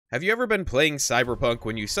Have you ever been playing Cyberpunk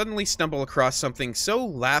when you suddenly stumble across something so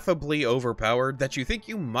laughably overpowered that you think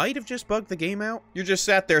you might have just bugged the game out? You're just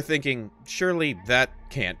sat there thinking, surely that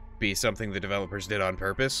can't be something the developers did on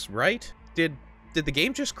purpose, right? Did the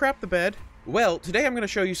game just crap the bed? Well, today I'm going to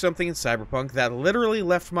show you something in Cyberpunk that literally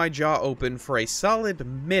left my jaw open for a solid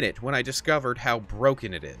minute when I discovered how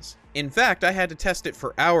broken it is. In fact, I had to test it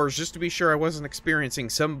for hours just to be sure I wasn't experiencing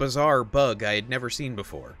some bizarre bug I had never seen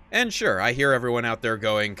before. And sure, I hear everyone out there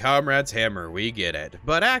going, "Comrade's hammer, we get it."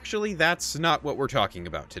 But actually, that's not what we're talking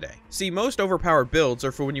about today. See, most overpowered builds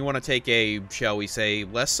are for when you want to take a, shall we say,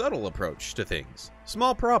 less subtle approach to things.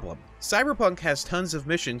 Small problem. Cyberpunk has tons of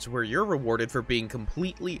missions where you're rewarded for being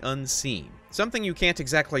completely unseen. Something you can't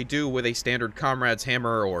exactly do with a standard Comrade's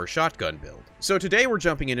hammer or shotgun build. So today we're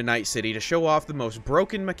jumping into Night City to show off the most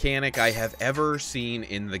broken mechanic I have ever seen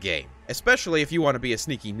in the game. Especially if you want to be a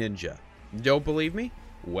sneaky ninja. Don't believe me?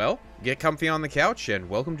 Well, get comfy on the couch and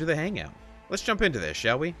welcome to the hangout. Let's jump into this,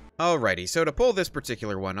 shall we? Alrighty, so to pull this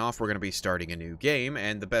particular one off, we're going to be starting a new game,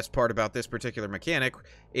 and the best part about this particular mechanic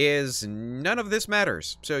is none of this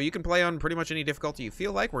matters. So you can play on pretty much any difficulty you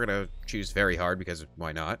feel like. We're going to choose very hard, because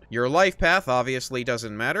why not? Your life path obviously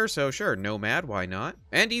doesn't matter, so sure, nomad, why not?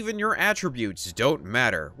 And even your attributes don't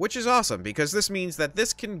matter, which is awesome, because this means that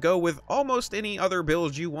this can go with almost any other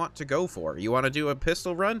build you want to go for. You want to do a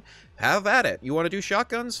pistol run? Have at it. You want to do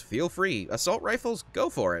shotguns? Feel free. Assault rifles? Go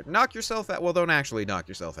for it. Knock yourself out. Well, don't actually knock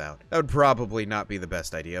yourself out. That would probably not be the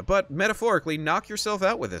best idea, but metaphorically, knock yourself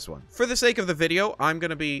out with this one. For the sake of the video, I'm going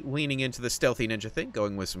to be leaning into the stealthy ninja thing,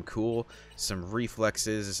 going with some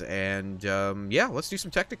reflexes, and yeah, let's do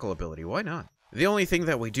some technical ability. Why not? The only thing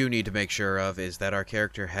that we do need to make sure of is that our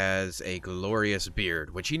character has a glorious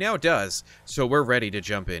beard, which he now does, so we're ready to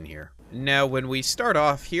jump in here. Now, when we start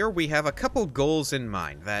off here, we have a couple goals in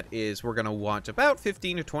mind. That is, we're going to want about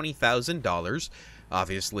 $15,000 to $20,000.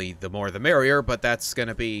 Obviously, the more the merrier, but that's going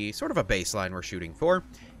to be sort of a baseline we're shooting for.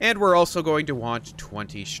 And we're also going to want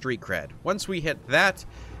 20 street cred. Once we hit that,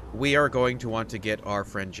 we are going to want to get our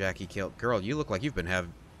friend Jackie killed. Girl, you look like you've been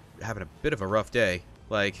having a bit of a rough day.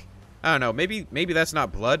 Like, I don't know, maybe that's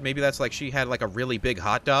not blood. Maybe that's like she had like a really big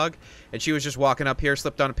hot dog, and she was just walking up here,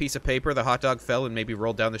 slipped on a piece of paper, the hot dog fell and maybe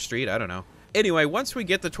rolled down the street. I don't know. Anyway, once we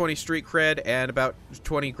get the 20 street cred and about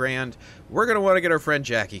 20 grand, we're going to want to get our friend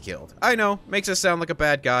Jackie killed. I know, makes us sound like a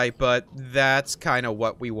bad guy, but that's kind of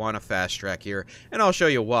what we want to fast track here, and I'll show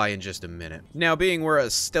you why in just a minute. Now, being we're a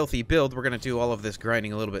stealthy build, we're going to do all of this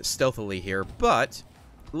grinding a little bit stealthily here, but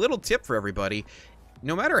little tip for everybody,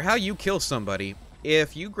 no matter how you kill somebody,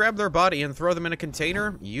 if you grab their body and throw them in a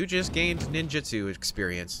container, you just gained ninjutsu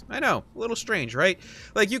experience. I know, a little strange, right?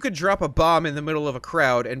 Like, you could drop a bomb in the middle of a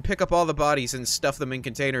crowd and pick up all the bodies and stuff them in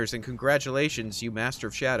containers, and congratulations, you Master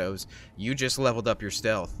of Shadows. You just leveled up your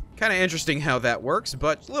stealth. Kind of interesting how that works,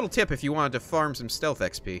 but little tip if you wanted to farm some stealth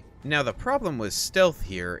XP. Now, the problem with stealth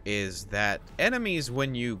here is that enemies,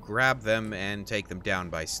 when you grab them and take them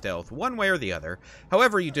down by stealth, one way or the other,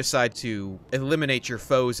 however you decide to eliminate your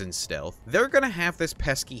foes in stealth, they're going to have this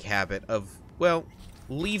pesky habit of, well,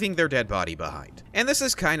 leaving their dead body behind. And this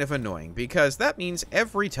is kind of annoying, because that means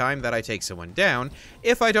every time that I take someone down,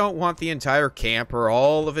 if I don't want the entire camp or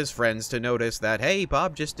all of his friends to notice that, hey,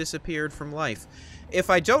 Bob just disappeared from life, if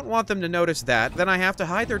I don't want them to notice that, then I have to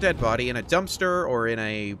hide their dead body in a dumpster or in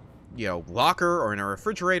a, you know, locker or in a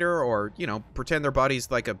refrigerator, or, you know, pretend their body's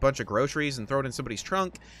like a bunch of groceries and throw it in somebody's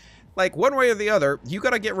trunk. Like, one way or the other, you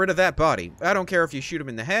gotta get rid of that body. I don't care if you shoot them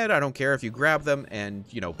in the head, I don't care if you grab them and,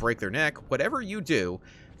 you know, break their neck. Whatever you do,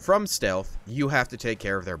 from stealth, you have to take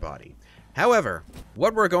care of their body. However,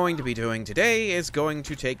 what we're going to be doing today is going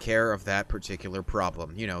to take care of that particular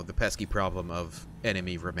problem. You know, the pesky problem of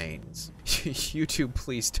enemy remains. YouTube,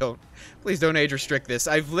 please don't age restrict this.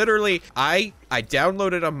 I've literally, I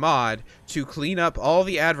downloaded a mod to clean up all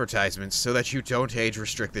the advertisements so that you don't age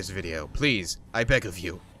restrict this video. Please, I beg of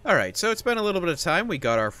you. Alright, so it's been a little bit of time. We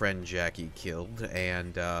got our friend Jackie killed,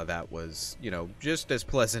 and that was, you know, just as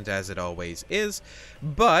pleasant as it always is.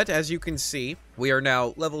 But, as you can see, we are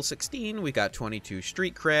now level 16, we got 22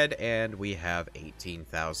 street cred, and we have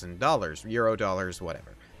 $18,000, Euro dollars,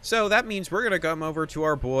 whatever. So that means we're going to come over to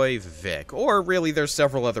our boy Vic, or really there's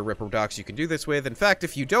several other Ripper Docs you can do this with. In fact,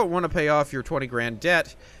 if you don't want to pay off your 20 grand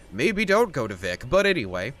debt, maybe don't go to Vic. But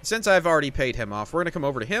anyway, since I've already paid him off, we're going to come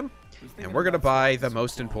over to him, and we're going to buy the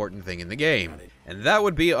most important thing in the game. And that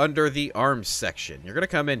would be under the arms section. You're going to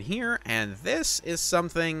come in here, and this is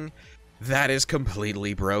something that is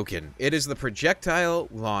completely broken. It is the projectile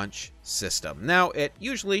launch system. Now, it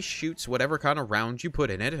usually shoots whatever kind of round you put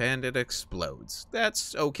in it, and it explodes.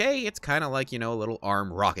 That's okay, it's kind of like, you know, a little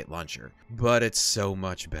arm rocket launcher. But it's so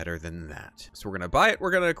much better than that. So we're gonna buy it,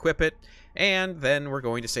 we're gonna equip it, and then we're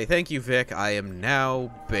going to say, thank you, Vic, I am now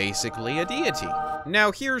basically a deity.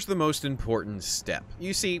 Now, here's the most important step.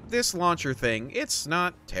 You see, this launcher thing, it's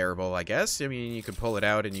not terrible, I guess. I mean, you could pull it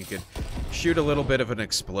out and you could shoot a little bit of an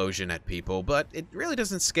explosion at people, but it really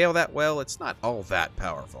doesn't scale that well. It's not all that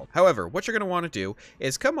powerful. However, what you're going to want to do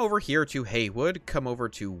is come over here to Haywood, come over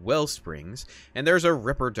to Wellsprings, and there's a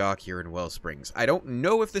Ripper dock here in Wellsprings. I don't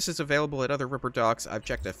know if this is available at other Ripper docks. I've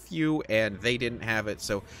checked a few and they didn't have it,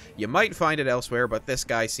 so you might find it elsewhere, but this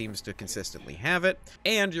guy seems to consistently have it.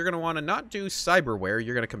 And you're going to want to not do cyberware,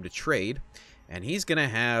 you're going to come to trade, and he's going to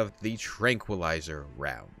have the tranquilizer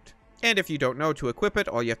round. And if you don't know to equip it,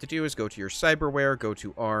 all you have to do is go to your cyberware, go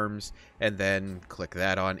to arms, and then click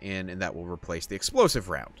that on in, and that will replace the explosive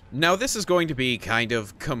round. Now this is going to be kind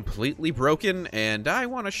of completely broken, and I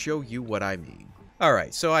want to show you what I mean.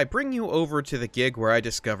 Alright, so I bring you over to the gig where I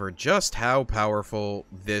discovered just how powerful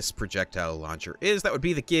this projectile launcher is. That would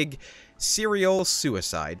be the gig Serial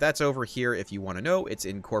Suicide. That's over here if you want to know. It's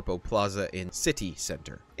in Corpo Plaza in City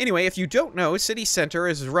Center. Anyway, if you don't know, City Center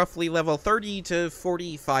is roughly level 30 to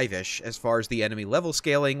 45-ish as far as the enemy level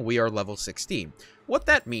scaling. We are level 16. What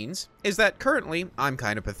that means is that currently, I'm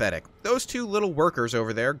kind of pathetic. Those two little workers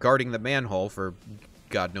over there guarding the manhole for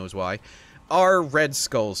God knows why are red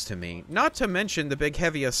skulls to me. Not to mention the big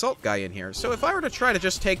heavy assault guy in here. So if I were to try to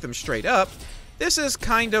just take them straight up, this is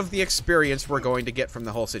kind of the experience we're going to get from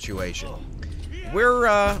the whole situation.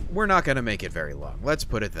 We're not going to make it very long. Let's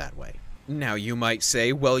put it that way. Now, you might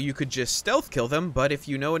say, well, you could just stealth kill them, but if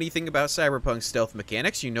you know anything about Cyberpunk stealth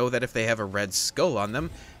mechanics, you know that if they have a red skull on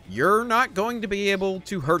them, you're not going to be able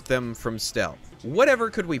to hurt them from stealth. Whatever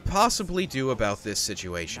could we possibly do about this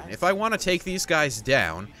situation? If I want to take these guys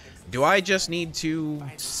down, do I just need to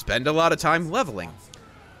spend a lot of time leveling?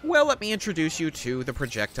 Well, let me introduce you to the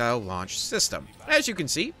projectile launch system. As you can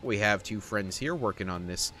see, we have two friends here working on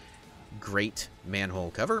this great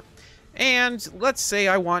manhole cover. And let's say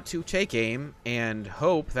I want to take aim and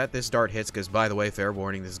hope that this dart hits, because by the way, fair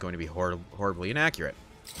warning, this is going to be horribly inaccurate.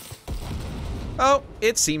 Oh,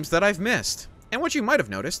 it seems that I've missed. And what you might have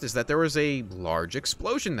noticed is that there was a large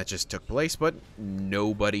explosion that just took place, but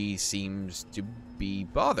nobody seems to be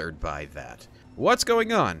bothered by that. What's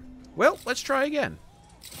going on? Well, let's try again.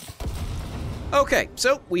 Okay,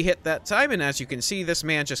 so we hit that time, and as you can see, this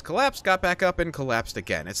man just collapsed, got back up, and collapsed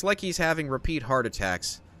again. It's like he's having repeat heart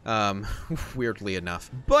attacks. Weirdly enough.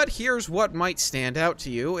 But here's what might stand out to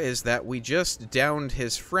you, is that we just downed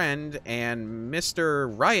his friend, and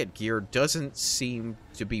Mr. Riot Gear doesn't seem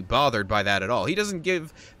to be bothered by that at all. He doesn't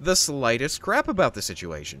give the slightest crap about the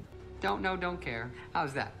situation. Don't know, don't care.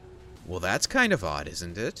 How's that? Well, that's kind of odd,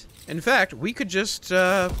 isn't it? In fact, we could just,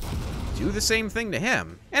 do the same thing to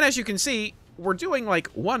him. And as you can see, we're doing, like,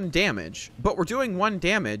 1 damage, but we're doing 1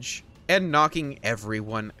 damage and knocking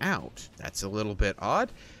everyone out. That's a little bit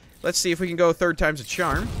odd. Let's see if we can go 3rd time's a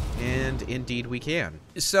charm, and indeed we can.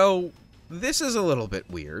 So, this is a little bit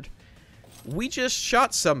weird. We just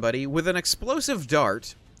shot somebody with an explosive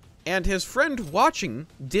dart, and his friend watching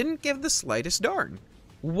didn't give the slightest darn.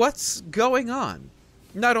 What's going on?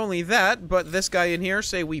 Not only that, but this guy in here,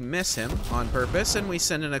 say we miss him on purpose, and we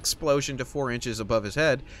send an explosion to 4 inches above his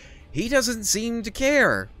head. He doesn't seem to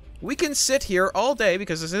care. We can sit here all day,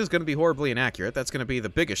 because this is going to be horribly inaccurate, that's going to be the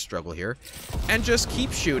biggest struggle here, and just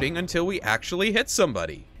keep shooting until we actually hit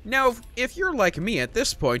somebody. Now, if you're like me at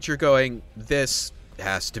this point, you're going, this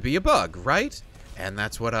has to be a bug, right? And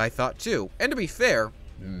that's what I thought too. And to be fair,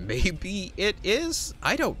 maybe it is?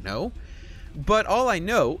 I don't know. But all I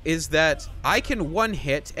know is that I can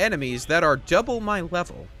one-hit enemies that are double my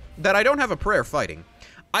level, that I don't have a prayer fighting.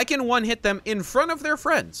 I can one-hit them in front of their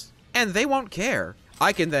friends, and they won't care.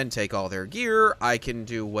 I can then take all their gear, I can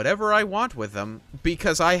do whatever I want with them,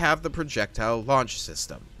 because I have the projectile launch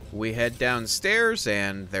system. We head downstairs,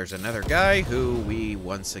 and there's another guy who we,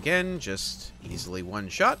 once again, just easily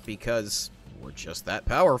one-shot, because we're just that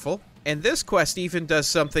powerful. And this quest even does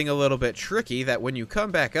something a little bit tricky, that when you come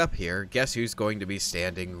back up here, guess who's going to be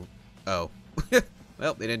standing... Oh.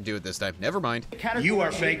 Well, they didn't do it this time. Never mind. You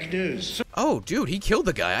are fake news. Oh, dude, he killed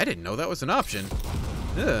the guy. I didn't know that was an option.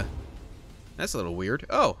 Ugh. That's a little weird.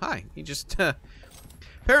 Oh, hi. He just,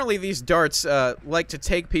 Apparently these darts, like to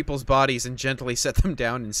take people's bodies and gently set them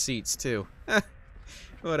down in seats, too.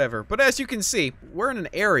 Whatever. But as you can see, we're in an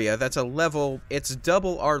area that's a level, it's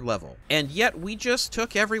double our level. And yet, we just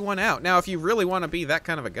took everyone out. Now, if you really want to be that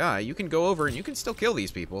kind of a guy, you can go over and you can still kill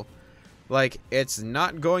these people. Like, it's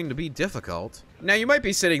not going to be difficult. Now, you might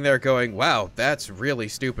be sitting there going, wow, that's really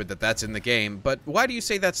stupid that that's in the game, but why do you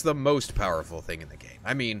say that's the most powerful thing in the game?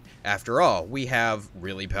 I mean, after all, we have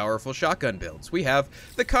really powerful shotgun builds. We have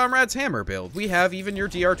the Comrade's Hammer build. We have even your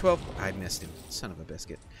DR-12... I missed him. Son of a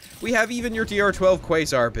biscuit. We have even your DR-12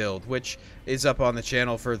 Quasar build, which is up on the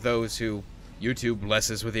channel for those who YouTube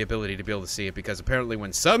blesses with the ability to be able to see it, because apparently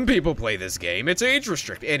when some people play this game, it's age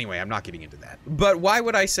restricted. Anyway, I'm not getting into that. But why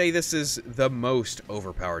would I say this is the most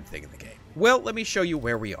overpowered thing in the game? Well, let me show you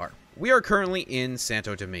where we are. We are currently in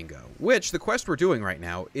Santo Domingo, which the quest we're doing right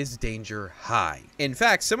now is Danger High. In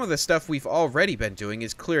fact, some of the stuff we've already been doing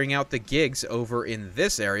is clearing out the gigs over in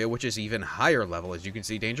this area, which is even higher level. As you can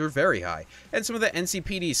see, Danger Very High. And some of the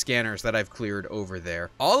NCPD scanners that I've cleared over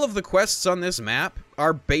there. All of the quests on this map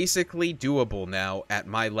are basically doable now at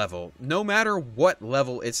my level, no matter what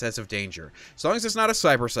level it says of danger. As long as it's not a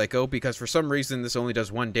Cyber Psycho, because for some reason this only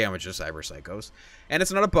does 1 damage to Cyber Psychos, and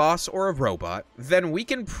it's not a boss or a robot, then we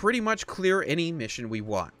can pretty much clear any mission we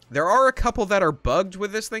want. There are a couple that are bugged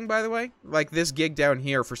with this thing, by the way. Like this gig down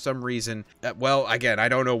here, for some reason. Well, again, I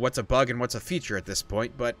don't know what's a bug and what's a feature at this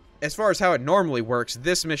point, but as far as how it normally works,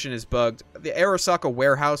 this mission is bugged. The Arasaka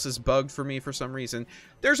warehouse is bugged for me for some reason.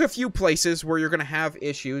 There's a few places where you're going to have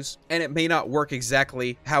issues, and it may not work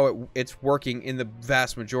exactly how it's working in the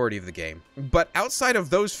vast majority of the game. But outside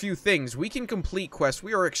of those few things, we can complete quests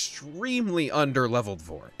we are extremely under-leveled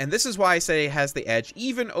for. And this is why I say it has the edge,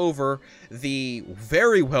 even over the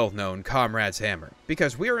very well-known Comrade's Hammer.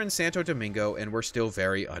 Because we are in Santo Domingo, and we're still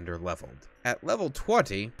very under-leveled. At level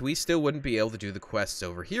 20, we still wouldn't be able to do the quests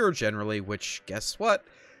over here generally, which, guess what?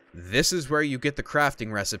 This is where you get the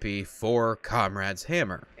crafting recipe for Comrade's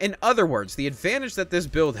Hammer. In other words, the advantage that this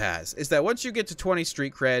build has is that once you get to 20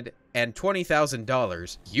 street cred and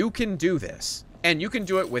 $20,000, you can do this. And you can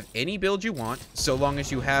do it with any build you want, so long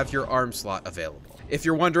as you have your arm slot available. If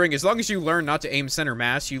you're wondering, as long as you learn not to aim center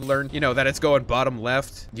mass, you learn, that it's going bottom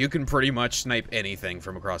left, you can pretty much snipe anything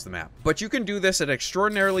from across the map. But you can do this at an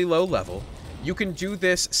extraordinarily low level. You can do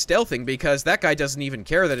this stealthing, because that guy doesn't even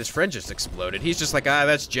care that his friend just exploded. He's just like,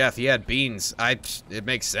 that's Jeff. He had beans. It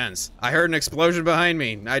makes sense. I heard an explosion behind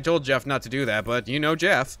me. I told Jeff not to do that, but you know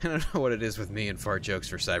Jeff. I don't know what it is with me and fart jokes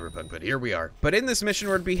for Cyberpunk, but here we are. But in this mission,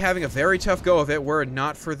 we're going to be having a very tough go of it. Were it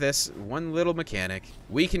not for this one little mechanic,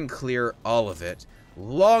 we can clear all of it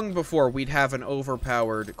long before we'd have an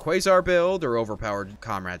overpowered Quasar build, or overpowered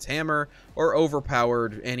Comrade's Hammer, or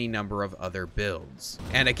overpowered any number of other builds.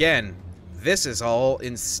 And again, this is all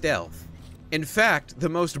in stealth. In fact, the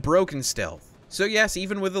most broken stealth. So yes,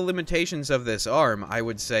 even with the limitations of this arm, I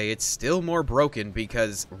would say it's still more broken,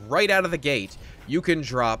 because right out of the gate, you can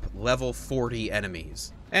drop level 40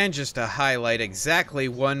 enemies. And just to highlight exactly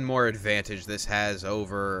one more advantage this has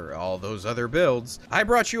over all those other builds, I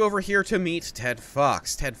brought you over here to meet Ted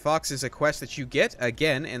Fox. Ted Fox is a quest that you get,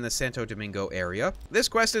 again, in the Santo Domingo area. This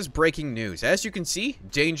quest is breaking news. As you can see,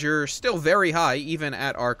 danger still very high, even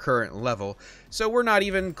at our current level, so we're not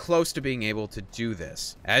even close to being able to do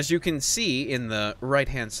this. As you can see in the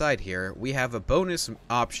right-hand side here, we have a bonus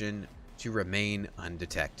option to remain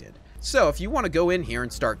undetected. So, if you want to go in here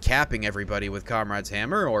and start capping everybody with Comrade's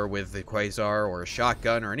Hammer, or with the Quasar, or a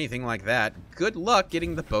shotgun, or anything like that, good luck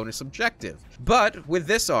getting the bonus objective. But, with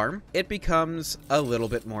this arm, it becomes a little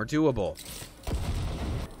bit more doable.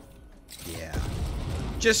 Yeah.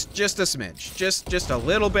 Just a smidge. Just a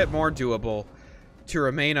little bit more doable to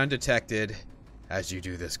remain undetected as you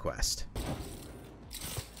do this quest.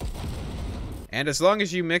 And as long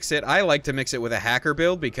as you mix it, I like to mix it with a hacker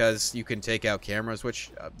build, because you can take out cameras, which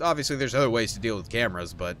obviously there's other ways to deal with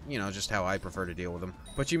cameras, but just how I prefer to deal with them.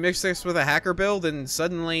 But you mix this with a hacker build and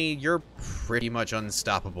suddenly you're pretty much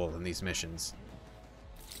unstoppable in these missions.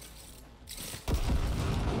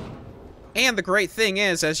 And the great thing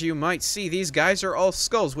is, as you might see, these guys are all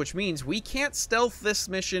skulls, which means we can't stealth this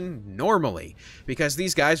mission normally, because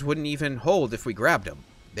these guys wouldn't even hold if we grabbed them.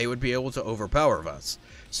 They would be able to overpower us.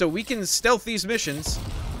 So we can stealth these missions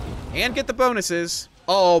and get the bonuses,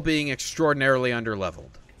 all being extraordinarily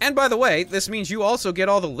underleveled. And by the way, this means you also get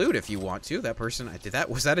all the loot if you want to. That person,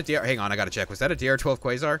 was that a DR? Hang on, I gotta check. Was that a DR-12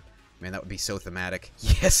 Quasar? Man, that would be so thematic.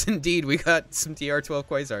 Yes, indeed, we got some DR-12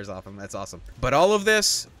 Quasars off him. That's awesome. But all of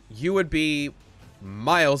this, you would be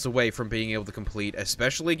miles away from being able to complete,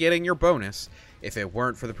 especially getting your bonus, if it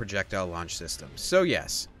weren't for the projectile launch system. So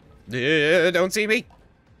yes, don't see me.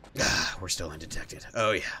 We're still undetected.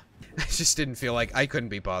 Oh yeah. I just didn't feel like I couldn't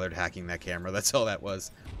be bothered hacking that camera. That's all that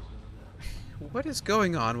was. What is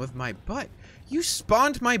going on with my butt? You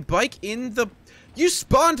spawned my bike in the... You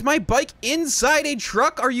spawned my bike inside a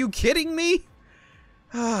truck? Are you kidding me?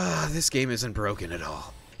 This game isn't broken at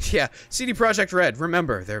all. Yeah, CD Projekt Red,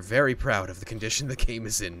 remember, they're very proud of the condition the game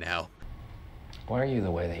is in now. Why are you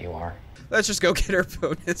the way that you are? Let's just go get our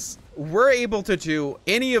bonus. We're able to do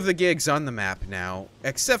any of the gigs on the map now,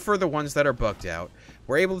 except for the ones that are bugged out.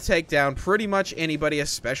 We're able to take down pretty much anybody,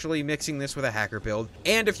 especially mixing this with a hacker build.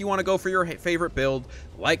 And if you want to go for your favorite build,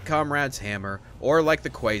 like Comrade's Hammer, or like the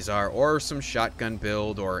Quasar, or some shotgun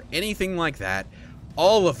build, or anything like that,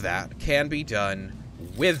 all of that can be done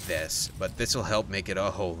with this, but this will help make it a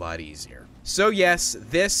whole lot easier. So yes,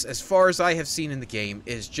 this, as far as I have seen in the game,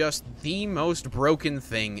 is just the most broken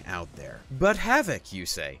thing out there. But Havoc, you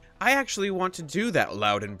say? I actually want to do that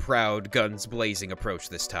loud and proud, guns blazing approach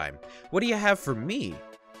this time. What do you have for me?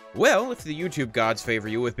 Well, if the YouTube gods favor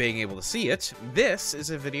you with being able to see it, this is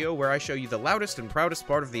a video where I show you the loudest and proudest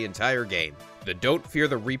part of the entire game, the Don't Fear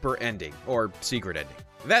the Reaper ending, or secret ending.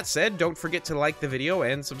 That said, don't forget to like the video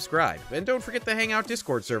and subscribe, and don't forget the Hangout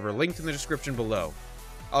Discord server linked in the description below.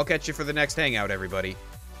 I'll catch you for the next Hangout, everybody.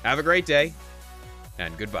 Have a great day,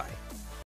 and goodbye.